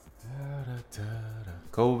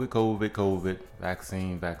COVID,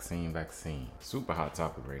 vaccine. Super hot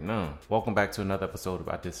topic right now. Welcome back to another episode of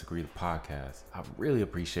I Disagree, the podcast. I really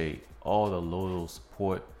appreciate all the loyal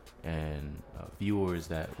support and viewers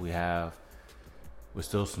that we have. We're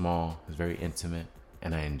still small, it's very intimate,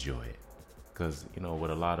 and I enjoy it. Because,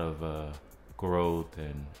 with a lot of growth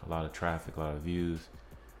and a lot of traffic, a lot of views,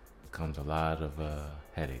 comes a lot of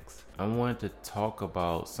headaches. I wanted to talk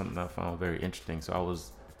about something I found very interesting. So I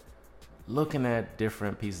was looking at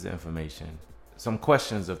different pieces of information. Some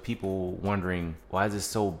questions of people wondering, why is it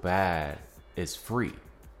so bad? It's free.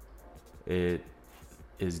 It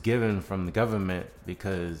is given from the government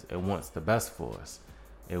because it wants the best for us.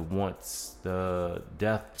 It wants the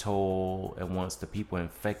death toll. It wants the people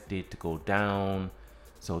infected to go down.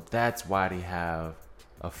 So that's why they have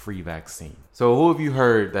a free vaccine. So who have you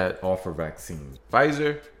heard that offer vaccines?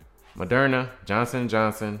 Pfizer, Moderna, Johnson &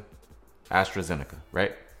 Johnson, AstraZeneca,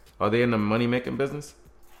 right? Are they in the money-making business?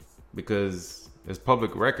 Because it's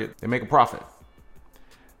public record, they make a profit.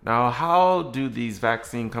 Now, how do these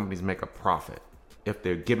vaccine companies make a profit if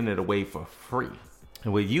they're giving it away for free?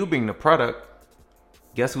 And with you being the product,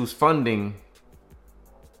 guess who's funding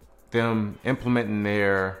them implementing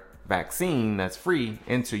their vaccine that's free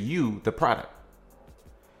into you, the product?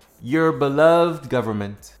 Your beloved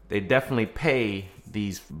government. They definitely pay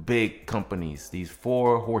these big companies, these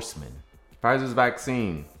four horsemen. Pfizer's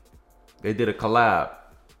vaccine, they did a collab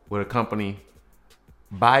with a company,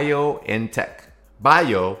 BioNTech.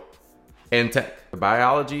 BioNTech.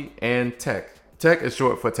 Biology and tech. Tech is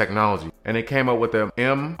short for technology. And they came up with the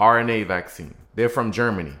mRNA vaccine. They're from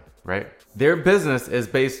Germany, right? Their business is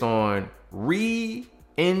based on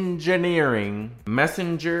re-engineering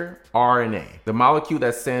messenger RNA, the molecule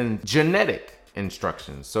that sends genetic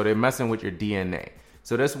instructions. So they're messing with your DNA.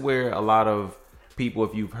 So that's where a lot of people,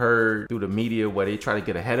 if you've heard through the media where they try to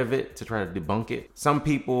get ahead of it to try to debunk it. Some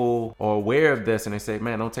people are aware of this and they say,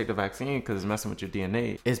 man, don't take the vaccine because it's messing with your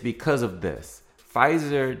DNA. It's because of this.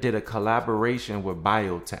 Pfizer did a collaboration with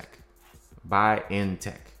BioNTech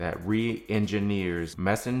that re-engineers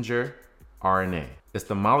messenger RNA. It's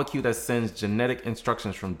the molecule that sends genetic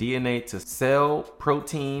instructions from DNA to cell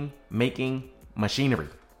protein making machinery.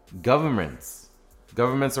 Governments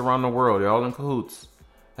around the world, they're all in cahoots,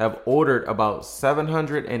 have ordered about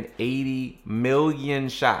 780 million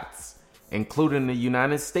shots, including the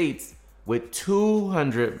United States, with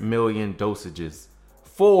 200 million dosages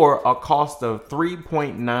for a cost of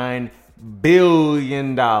 $3.9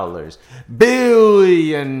 billion.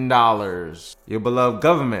 Your beloved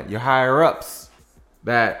government, your higher ups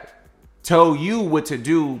that tell you what to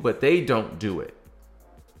do, but they don't do it.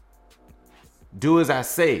 Do as I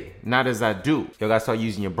say, not as I do. You gotta start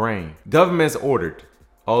using your brain. Government's ordered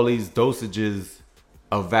all these dosages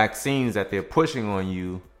of vaccines that they're pushing on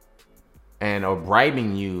you and are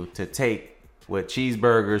bribing you to take with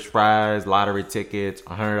cheeseburgers, fries, lottery tickets,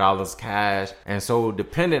 $100 cash, and so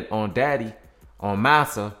dependent on daddy, on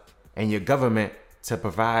massa, and your government to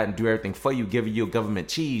provide and do everything for you, giving you government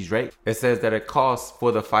cheese, right? It says that it costs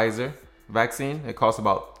for the Pfizer vaccine, it costs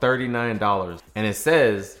about $39. And it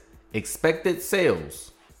says expected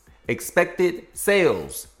sales.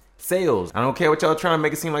 I don't care what y'all trying to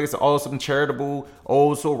make it seem like it's all some charitable,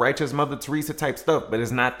 so righteous Mother Teresa type stuff, but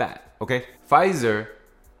it's not that, okay? Pfizer,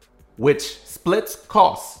 which splits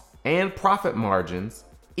costs and profit margins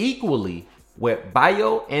equally with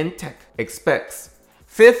BioNTech, expects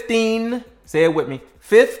 $15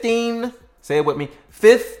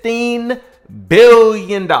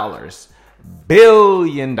 billion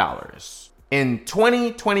in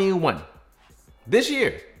 2021. This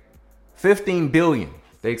year, 15 billion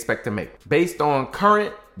they expect to make based on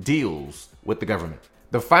current deals with the government.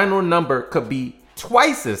 The final number could be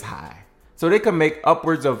twice as high. So they could make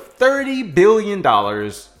upwards of $30 billion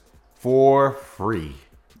for free.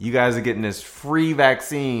 You guys are getting this free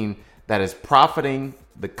vaccine that is profiting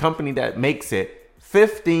the company that makes it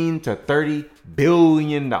 $15 to $30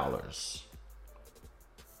 billion.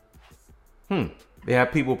 They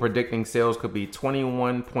have people predicting sales could be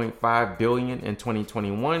 21.5 billion in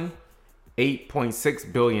 2021,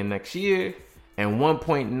 8.6 billion next year, and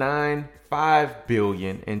 1.95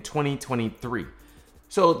 billion in 2023.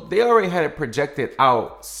 So they already had it projected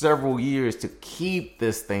out several years to keep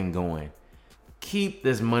this thing going, keep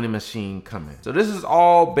this money machine coming. So this is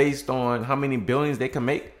all based on how many billions they can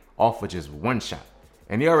make off of just one shot.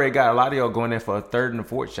 And they already got a lot of y'all going there for a third and a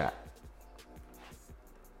fourth shot.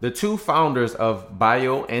 The two founders of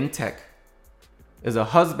BioNTech is a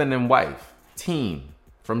husband and wife team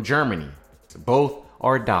from Germany. Both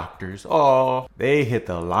are doctors. Oh, they hit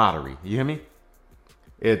the lottery. You hear me?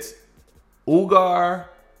 It's Uğur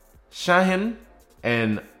Shahin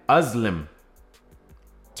and Uzlim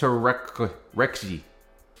Turekci,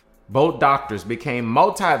 both doctors, became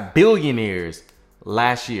multi-billionaires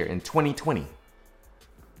last year in 2020.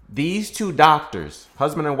 These two doctors,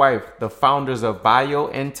 husband and wife, the founders of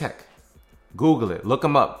BioNTech. Google it, look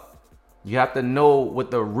them up. You have to know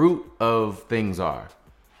what the root of things are.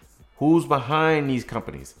 Who's behind these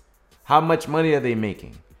companies? How much money are they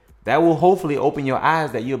making? That will hopefully open your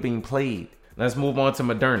eyes that you're being played. Let's move on to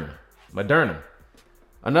Moderna. Moderna,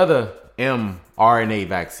 another mRNA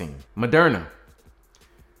vaccine. Moderna,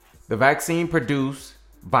 the vaccine produced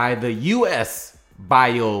by the U.S.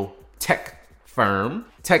 biotech firm.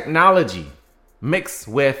 Technology mixed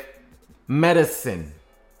with medicine.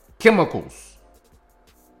 Chemicals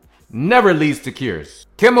never leads to cures.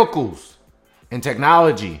 Chemicals and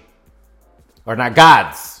technology are not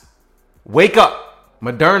gods. Wake up.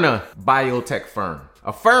 Moderna biotech firm.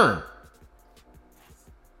 A firm.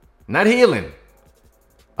 Not healing.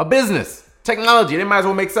 A business. Technology. They might as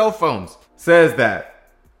well make cell phones. Says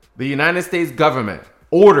that the United States government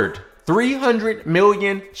ordered 300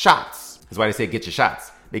 million shots. That's why they say get your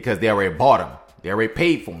shots. Because they already bought them. They already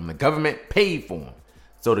paid for them. The government paid for them.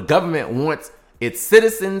 So the government wants its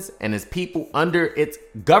citizens and its people under its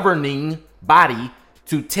governing body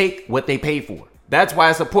to take what they pay for. That's why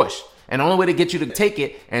it's a push. And the only way to get you to take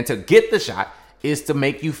it and to get the shot is to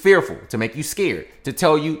make you fearful, to make you scared, to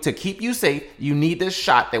tell you, to keep you safe, you need this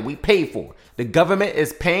shot that we pay for. The government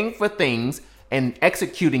is paying for things and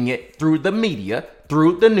executing it through the media,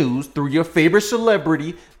 through the news, through your favorite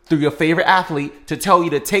celebrity, through your favorite athlete, to tell you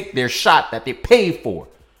to take their shot that they paid for.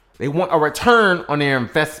 They want a return on their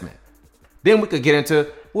investment. Then we could get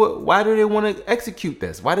into, well, why do they want to execute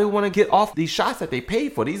this? Why do they want to get off these shots that they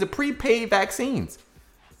paid for? These are prepaid vaccines.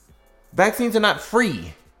 Vaccines are not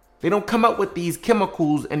free. They don't come up with these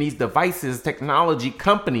chemicals and these devices, technology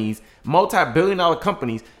companies, multi-billion-dollar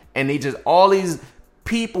companies, and they just, all these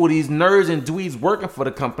people, these nerds and dweebs working for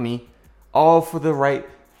the company, all for the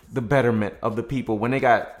betterment of the people. When they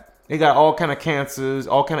got all kind of cancers,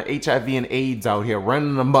 all kind of HIV and AIDS out here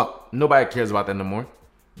running them up. Nobody cares about that no more.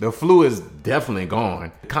 The flu is definitely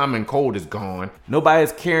gone. The common cold is gone. Nobody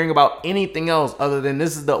is caring about anything else other than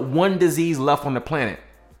this is the one disease left on the planet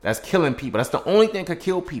that's killing people. That's the only thing that could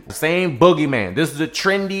kill people. Same boogeyman. This is a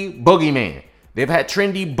trendy boogeyman. They've had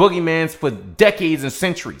trendy boogeymans for decades and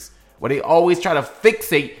centuries, where they always try to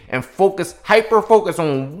fixate and hyper focus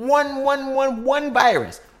on one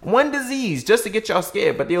virus, one disease, just to get y'all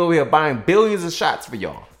scared. But they over here buying billions of shots for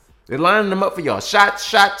y'all. They're lining them up for y'all.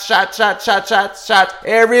 Shots.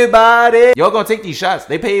 Everybody. Y'all gonna take these shots.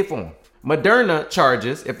 They paid for them. Moderna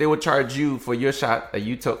charges, if they would charge you for your shot that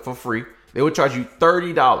you took for free, they would charge you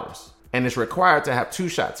 $30. And it's required to have 2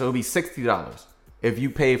 shots. So it'll be $60 if you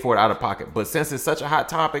pay for it out of pocket. But since it's such a hot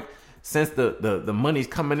topic, since the money's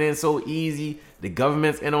coming in so easy, the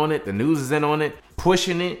government's in on it, the news is in on it,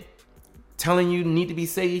 pushing it, telling you need to be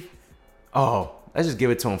safe. Oh, let's just give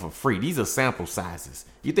it to them for free. These are sample sizes.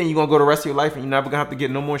 You think you're going to go the rest of your life and you're never going to have to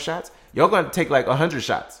get no more shots? Y'all going to take like 100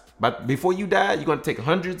 shots. But before you die, you're going to take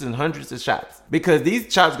hundreds and hundreds of shots. Because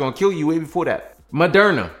these shots are going to kill you way before that.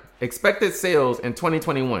 Moderna, expected sales in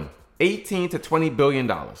 2021, $18 to $20 billion.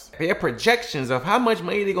 Their projections of how much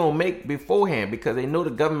money they're going to make beforehand, because they know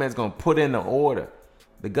the government's going to put in the order.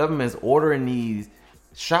 The government's ordering these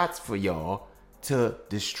shots for y'all to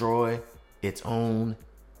destroy its own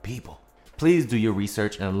people. Please do your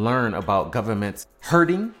research and learn about governments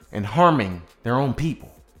hurting and harming their own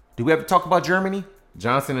people. Do we have to talk about Germany?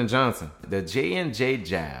 Johnson & Johnson. The J&J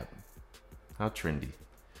jab. How trendy.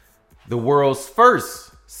 The world's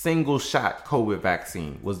first single-shot COVID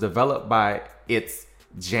vaccine was developed by its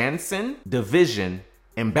Janssen division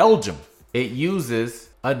in Belgium. It uses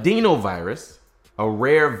adenovirus, a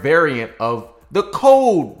rare variant of the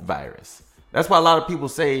cold virus. That's why a lot of people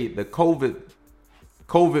say the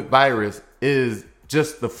COVID virus is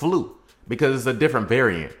just the flu, because it's a different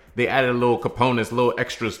variant. They added little components, little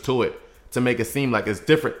extras to it to make it seem like it's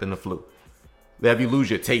different than the flu. They have you lose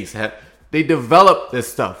your taste. They developed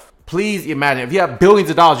this stuff. Please imagine, if you have billions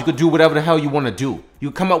of dollars, you could do whatever the hell you want to do. You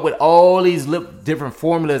come up with all these different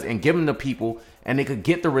formulas and give them to people, and they could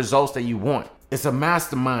get the results that you want. It's a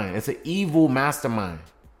mastermind. It's an evil mastermind.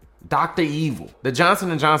 Dr. Evil. The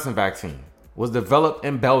Johnson & Johnson vaccine was developed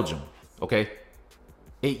in Belgium, okay?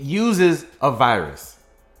 It uses a virus,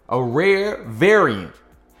 a rare variant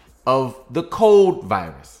of the cold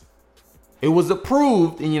virus. It was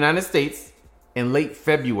approved in the United States in late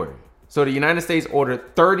February. So the United States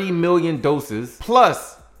ordered 30 million doses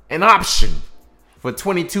plus an option for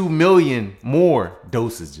 22 million more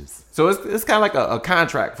dosages. So it's kind of like a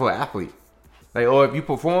contract for an athlete. Like, or if you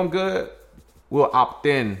perform good, we'll opt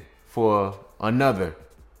in for another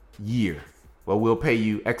year. Well, we'll pay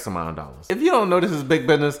you X amount of dollars. If you don't know this is big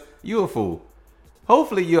business, you a fool.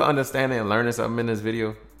 Hopefully you're understanding and learning something in this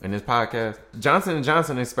video, in this podcast. Johnson &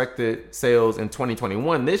 Johnson expected sales in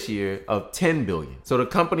 2021 this year of 10 billion. So the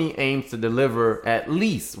company aims to deliver at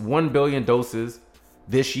least 1 billion doses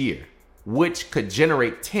this year, which could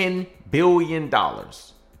generate $10 billion.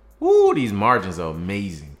 Ooh, these margins are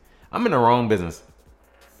amazing. I'm in the wrong business.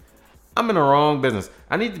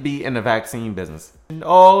 I need to be in the vaccine business.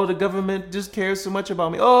 Oh, the government just cares so much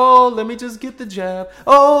about me. Oh, let me just get the jab.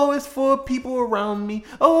 Oh, it's for people around me.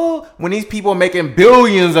 Oh, when these people are making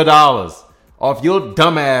billions of dollars off your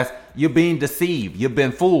dumbass, you're being deceived. You've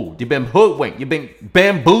been fooled. You've been hoodwinked. You've been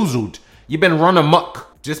bamboozled. You've been run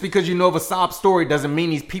amok. Just because you know of a sob story doesn't mean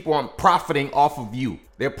these people aren't profiting off of you.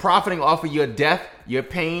 They're profiting off of your death, your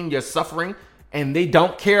pain, your suffering, and they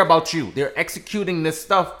don't care about you. They're executing this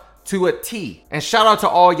stuff to a T. And shout out to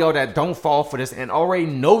all y'all that don't fall for this and already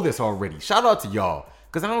know this already. Shout out to y'all,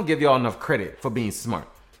 because I don't give y'all enough credit for being smart.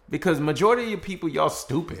 Because majority of you people, y'all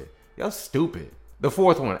stupid. Y'all stupid. The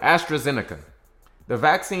fourth one, AstraZeneca. The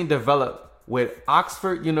vaccine developed with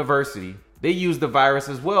Oxford University. They use the virus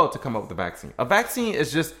as well to come up with the vaccine. A vaccine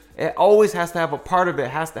is just, it always has to have a part of it,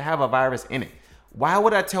 has to have a virus in it. Why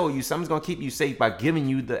would I tell you something's going to keep you safe by giving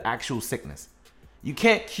you the actual sickness? You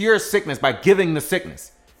can't cure sickness by giving the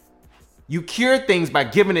sickness. You cure things by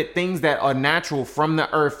giving it things that are natural from the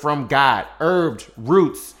earth, from God, herbs,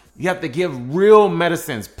 roots. You have to give real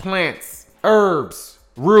medicines, plants, herbs,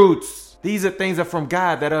 roots. These are things that are from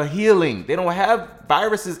God that are healing. They don't have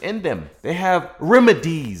viruses in them. They have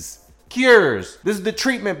remedies, cures. This is the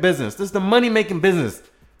treatment business. This is the money-making business.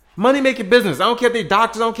 Money-making business. I don't care if they're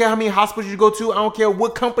doctors. I don't care how many hospitals you go to. I don't care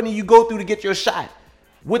what company you go through to get your shot.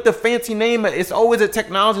 With the fancy name, it's always a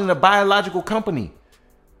technology and a biological company.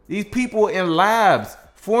 These people in labs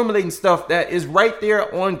formulating stuff that is right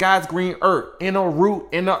there on God's green earth, in a root,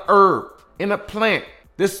 in a herb, in a plant.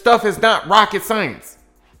 This stuff is not rocket science.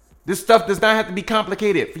 This stuff does not have to be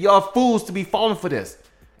complicated for y'all fools to be falling for this.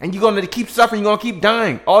 And you're going to keep suffering. You're going to keep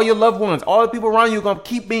dying. All your loved ones, all the people around you are going to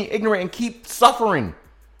keep being ignorant and keep suffering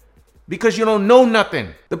because you don't know nothing.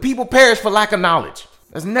 The people perish for lack of knowledge.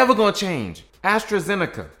 That's never going to change.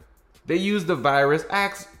 AstraZeneca, they use the virus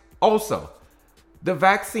also. The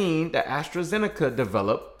vaccine that AstraZeneca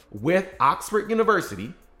developed with Oxford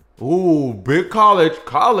University. Ooh, big college.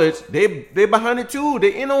 They're behind it too.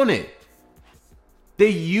 They're in on it. They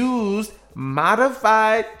used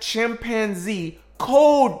modified chimpanzee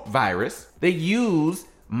cold virus. They used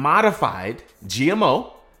modified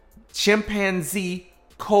GMO chimpanzee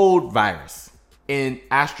cold virus in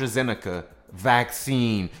AstraZeneca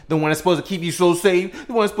vaccine. The one that's supposed to keep you so safe.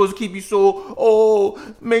 The one that's supposed to keep you so,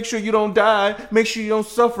 make sure you don't die. Make sure you don't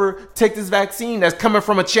suffer. Take this vaccine that's coming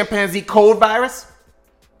from a chimpanzee cold virus.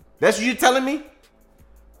 That's what you're telling me?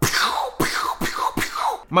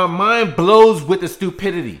 My mind blows with the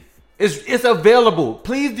stupidity. It's available.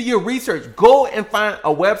 Please do your research. Go and find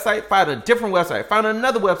a website, find a different website, find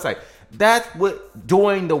another website. That's what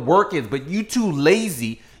doing the work is. But you too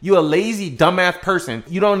lazy. You're a lazy, dumbass person.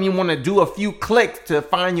 You don't even want to do a few clicks to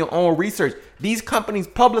find your own research. These companies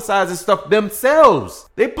publicize this stuff themselves.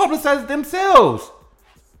 They publicize it themselves.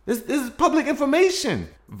 This is public information.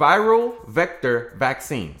 Viral vector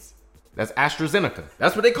vaccines. That's AstraZeneca.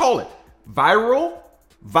 That's what they call it. Viral,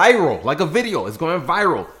 like a video. It's going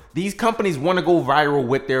viral. These companies want to go viral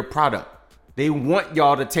with their product. They want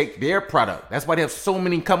y'all to take their product. That's why they have so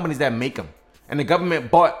many companies that make them. And the government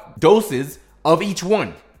bought doses of each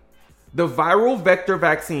one. The viral vector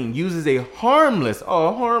vaccine uses a harmless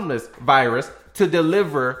virus to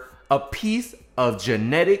deliver a piece of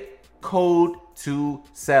genetic code to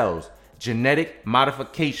cells. Genetic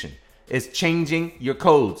modification. It's changing your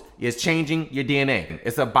codes. It's changing your DNA.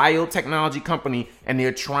 It's a biotechnology company and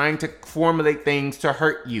they're trying to formulate things to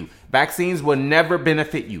hurt you. Vaccines will never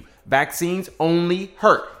benefit you. Vaccines only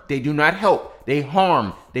hurt. They do not help. They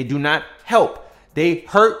harm. They do not help. They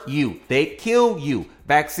hurt you. They kill you.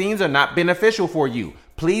 Vaccines are not beneficial for you.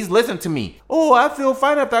 Please listen to me. Oh, I feel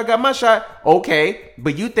fine after I got my shot. Okay,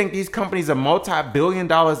 but you think these companies are multi-billion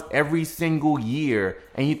dollars every single year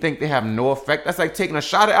and you think they have no effect? That's like taking a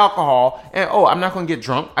shot of alcohol and, I'm not going to get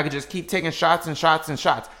drunk. I could just keep taking shots and shots and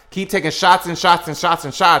shots. Keep taking shots and shots and shots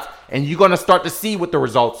and shots, and you're going to start to see what the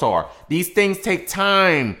results are. These things take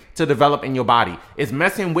time to develop in your body. It's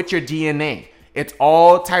messing with your DNA. It's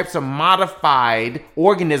all types of modified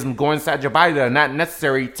organisms going inside your body that are not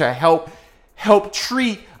necessary to help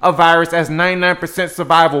treat a virus that's 99%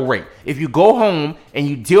 survival rate. If you go home and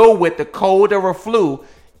you deal with the cold or a flu,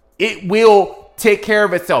 it will take care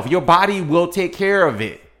of itself. Your body will take care of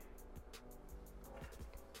it.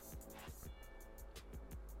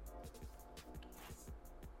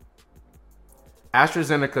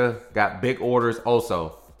 AstraZeneca got big orders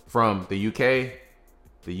also from the UK,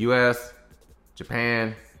 the US,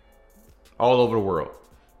 Japan, all over the world.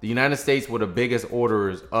 The United States were the biggest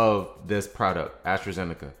orders of this product,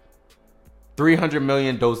 AstraZeneca. 300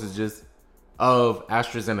 million dosages of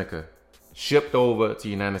AstraZeneca shipped over to the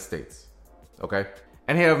United States. Okay?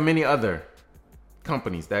 And you have many other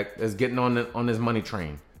companies that is getting on this money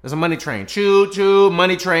train. There's a money train. Choo,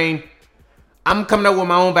 money train. I'm coming up with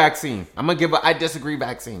my own vaccine. I'm going to give I disagree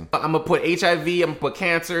vaccine. I'm going to put HIV, I'm going to put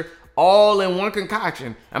cancer, all in one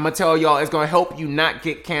concoction. I'm going to tell y'all it's going to help you not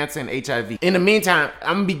get cancer and HIV. In the meantime,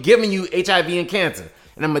 I'm going to be giving you HIV and cancer.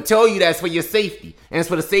 And I'm going to tell you that's for your safety. And it's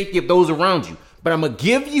for the safety of those around you. But I'm going to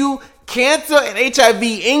give you cancer and HIV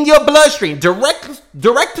in your bloodstream. Direct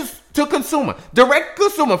to consumer. Direct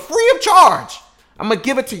consumer. Free of charge. I'm going to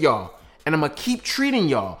give it to y'all. And I'm going to keep treating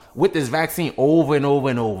y'all with this vaccine over and over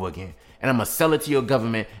and over again. And I'm going to sell it to your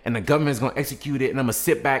government, and the government's going to execute it, and I'm going to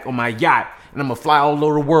sit back on my yacht, and I'm going to fly all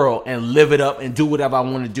over the world and live it up and do whatever I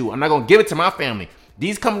want to do. I'm not going to give it to my family.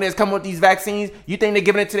 These companies come with these vaccines, you think they're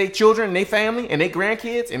giving it to their children and their family and their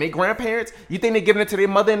grandkids and their grandparents? You think they're giving it to their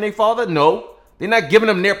mother and their father? No. They're not giving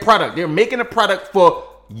them their product. They're making a product for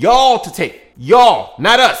y'all to take. Y'all,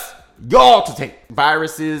 not us. Y'all to take.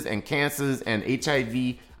 Viruses and cancers and HIV,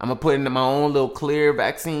 I'm going to put into my own little clear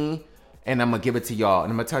vaccine. And I'm going to give it to y'all.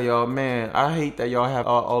 And I'm going to tell y'all, man, I hate that y'all have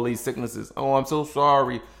all these sicknesses. Oh, I'm so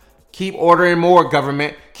sorry. Keep ordering more,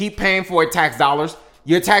 government. Keep paying for it, tax dollars.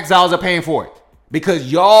 Your tax dollars are paying for it.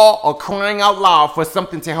 Because y'all are crying out loud for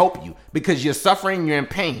something to help you. Because you're suffering, you're in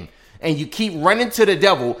pain. And you keep running to the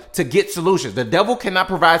devil to get solutions. The devil cannot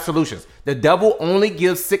provide solutions. The devil only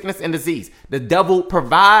gives sickness and disease. The devil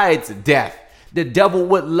provides death. The devil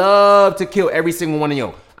would love to kill every single one of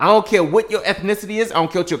you. I don't care what your ethnicity is. I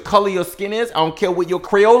don't care what your color your skin is. I don't care what your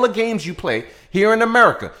Crayola games you play here in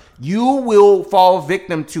America. You will fall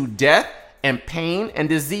victim to death and pain and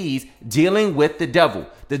disease dealing with the devil.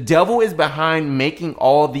 The devil is behind making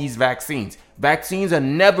all these vaccines. Vaccines are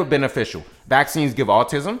never beneficial. Vaccines give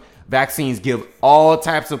autism. Vaccines give all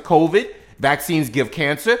types of COVID. Vaccines give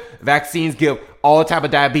cancer. Vaccines give all type of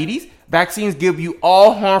diabetes. Vaccines give you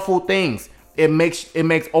all harmful things. It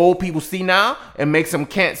makes old people senile. It makes them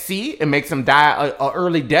can't see. It makes them die a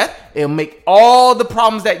early death. It'll make all the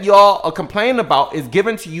problems that y'all are complaining about is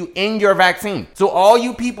given to you in your vaccine. So all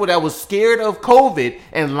you people that was scared of COVID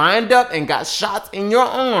and lined up and got shots in your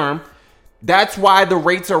arm, that's why the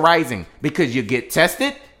rates are rising. Because you get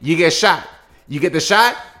tested, you get shot. You get the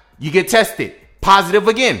shot, you get tested. Positive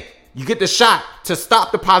again. You get the shot to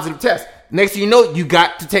stop the positive test. Next thing you know, you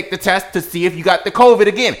got to take the test to see if you got the COVID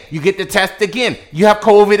again. You get the test again. You have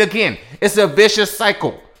COVID again. It's a vicious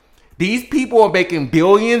cycle. These people are making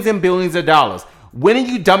billions and billions of dollars. When are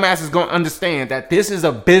you dumbasses going to understand that this is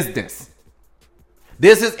a business?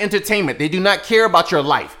 This is entertainment. They do not care about your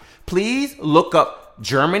life. Please look up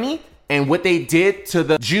Germany and what they did to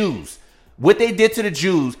the Jews. What they did to the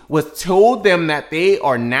Jews was told them that they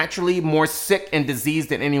are naturally more sick and diseased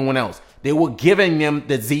than anyone else. They were giving them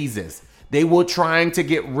diseases. They were trying to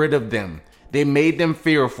get rid of them. They made them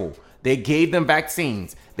fearful. They gave them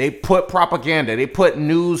vaccines. They put propaganda. They put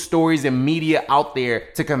news stories and media out there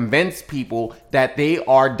to convince people that they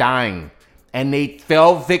are dying. And they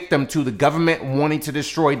fell victim to the government wanting to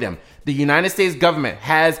destroy them. The United States government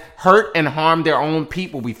has hurt and harmed their own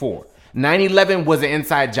people before. 9/11 was an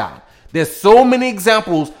inside job. There's so many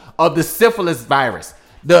examples of the syphilis virus,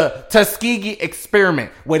 the Tuskegee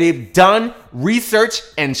experiment, where they've done research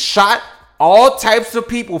and shot all types of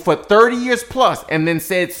people for 30 years plus and then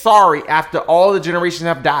said sorry after all the generations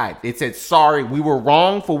have died. They said, sorry, we were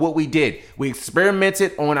wrong for what we did. We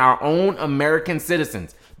experimented on our own American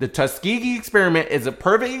citizens. The Tuskegee experiment is a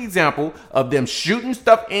perfect example of them shooting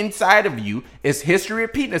stuff inside of you. It's history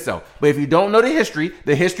repeating itself. But if you don't know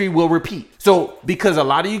the history will repeat. So because a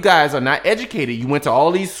lot of you guys are not educated, you went to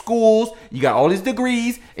all these schools, you got all these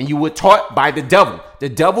degrees, and you were taught by the devil. The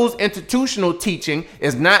devil's institutional teaching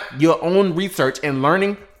is not your own research and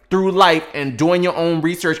learning through life and doing your own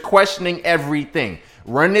research, questioning everything.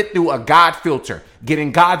 Run it through a God filter,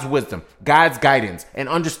 getting God's wisdom, God's guidance, and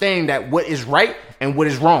understanding that what is right and what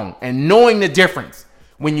is wrong, and knowing the difference.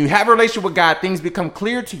 When you have a relationship with God, things become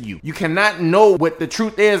clear to you. You cannot know what the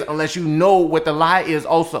truth is unless you know what the lie is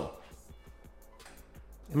also.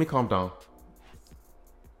 Let me calm down.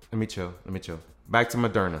 Let me chill. Back to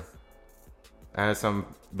Moderna. I had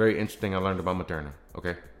something very interesting I learned about Moderna,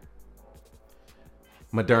 okay?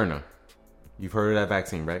 Moderna. You've heard of that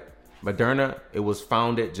vaccine, right? Moderna, it was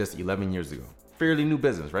founded just 11 years ago. Fairly new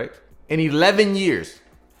business, right? In 11 years,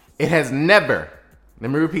 it has never, let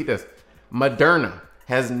me repeat this, Moderna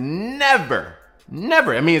has never,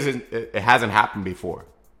 it hasn't happened before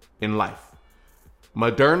in life.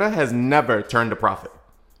 Moderna has never turned a profit.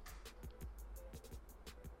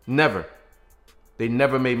 Never. They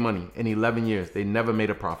never made money in 11 years. They never made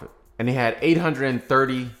a profit. And they had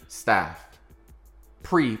 830 staff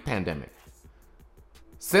pre-pandemic.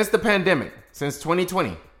 Since the pandemic, since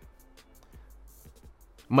 2020,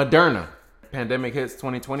 Moderna, pandemic hits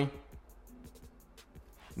 2020,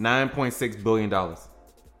 $9.6 billion.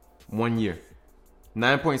 1 year.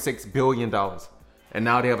 $9.6 billion. And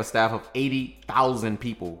now they have a staff of 80,000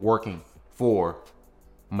 people working for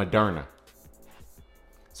Moderna.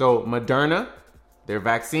 So Moderna, their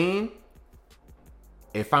vaccine,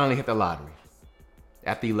 it finally hit the lottery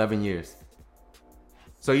after 11 years.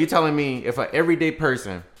 So you're telling me if an everyday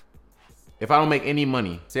person, if I don't make any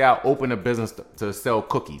money, say I open a business to sell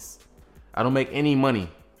cookies, I don't make any money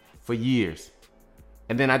for years,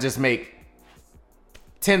 and then I just make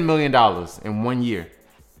 $10 million in 1 year,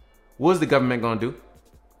 what is the government gonna do?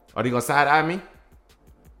 Are they gonna side eye me?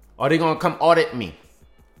 Are they gonna come audit me?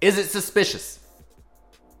 Is it suspicious?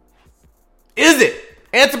 Is it?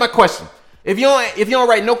 Answer my question. If you don't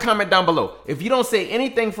write no comment down below, if you don't say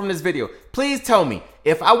anything from this video, please tell me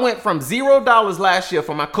if I went from $0 last year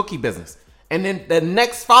for my cookie business, and then the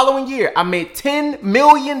next following year I made $10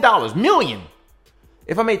 million.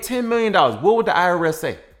 If I made $10 million, what would the IRS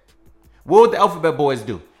say? What would the Alphabet Boys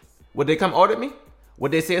do? Would they come audit me?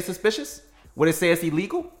 Would they say it's suspicious? Would they say it's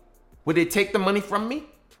illegal? Would they take the money from me?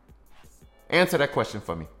 Answer that question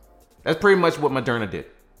for me. That's pretty much what Moderna did.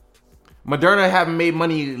 Moderna haven't made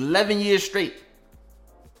money 11 years straight.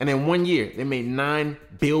 And in 1 year, they made $9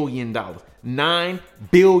 billion. $9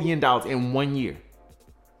 billion in 1 year.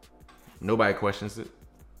 Nobody questions it.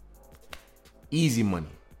 Easy money.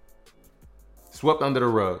 Swept under the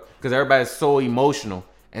rug. Because everybody's so emotional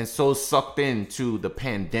and so sucked into the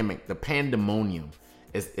pandemic, the pandemonium.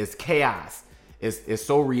 It's chaos. It's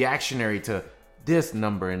so reactionary to this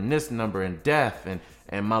number and death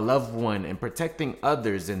and my loved one and protecting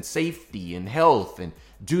others and safety and health and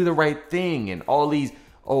do the right thing and all these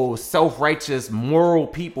self-righteous moral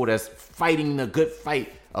people that's fighting the good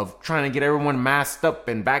fight of trying to get everyone masked up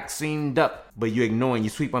and vaccinated up, but you ignoring, you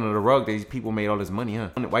sweep under the rug that these people made all this money, huh?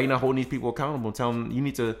 Why you not holding these people accountable? Tell them you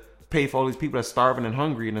need to pay for all these people that's starving and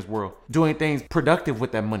hungry in this world. Doing things productive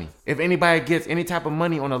with that money. If anybody gets any type of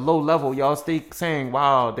money on a low level, y'all stay saying,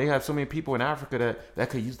 wow, they have so many people in Africa that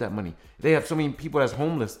could use that money. They have so many people that's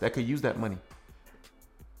homeless that could use that money.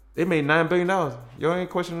 They made $9 billion. Y'all ain't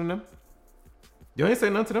questioning them? Y'all ain't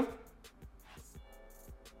saying nothing to them?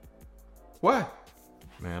 Why?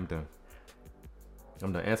 Man, I'm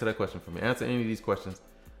done. Answer that question for me. Answer any of these questions.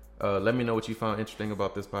 Let me know what you found interesting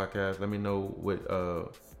about this podcast. Let me know what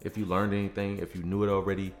if you learned anything, if you knew it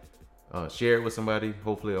already. Share it with somebody.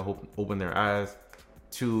 Hopefully it'll open their eyes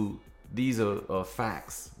to these are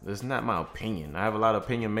facts. It's not my opinion. I have a lot of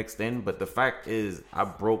opinion mixed in, but the fact is I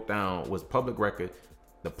broke down was public record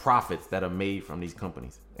the profits that are made from these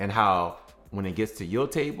companies and how when it gets to your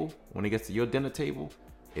table, when it gets to your dinner table,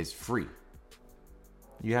 it's free.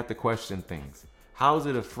 You have to question things. How is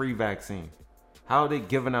it a free vaccine? How are they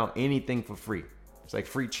giving out anything for free? It's like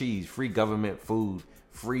free cheese, free government food,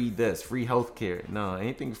 free this, free healthcare. No,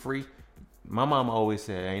 anything free. My mom always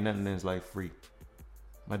said, ain't nothing in this life free.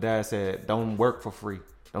 My dad said, don't work for free.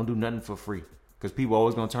 Don't do nothing for free. Because people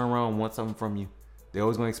always going to turn around and want something from you. They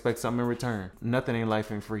always going to expect something in return. Nothing in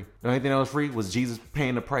life ain't free. The only thing that was free was Jesus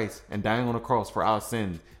paying the price and dying on the cross for our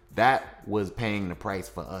sins. That was paying the price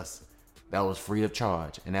for us. That was free of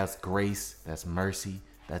charge. And that's grace. That's mercy.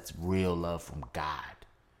 That's real love from God.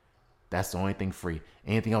 That's the only thing free.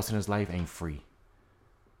 Anything else in this life ain't free.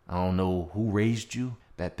 I don't know who raised you.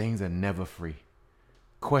 That things are never free.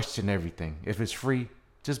 Question everything. If it's free,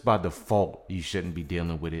 just by default, you shouldn't be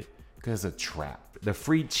dealing with it. Because it's a trap. The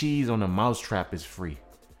free cheese on the mouse trap is free.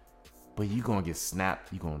 But you're going to get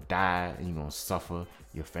snapped. You're going to die. And you're going to suffer.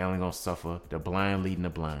 Your family going to suffer. The blind leading the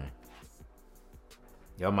blind.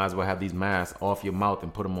 Y'all might as well have these masks off your mouth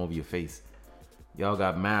and put them over your face. Y'all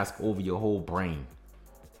got masks over your whole brain.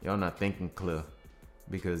 Y'all not thinking clear.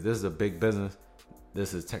 Because this is a big business.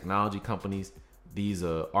 This is technology companies. These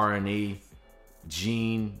are RNA,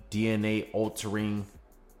 gene, DNA altering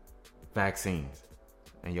vaccines.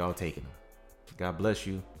 And y'all taking them. God bless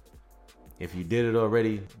you. If you did it already,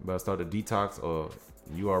 you better start a detox or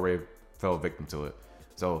you already fell victim to it.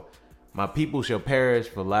 So, my people shall perish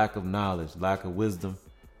for lack of knowledge, lack of wisdom,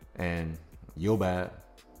 and you're bad.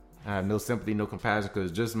 I have no sympathy, no compassion,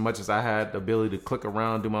 because just as much as I had the ability to click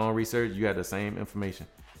around, do my own research, you had the same information.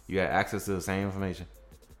 You had access to the same information.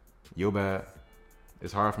 You're bad.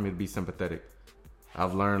 It's hard for me to be sympathetic.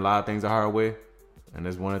 I've learned a lot of things the hard way, and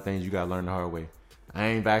that's one of the things you gotta learn the hard way. I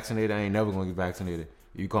ain't vaccinated. I ain't never gonna get vaccinated.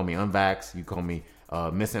 You call me unvaxxed. You call me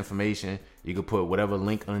misinformation. You can put whatever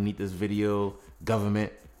link underneath this video,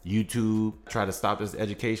 government, YouTube, try to stop this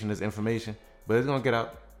education, this information, but it's gonna get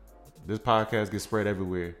out. This podcast gets spread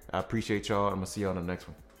everywhere. I appreciate y'all. I'm gonna see y'all on the next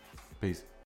one. Peace.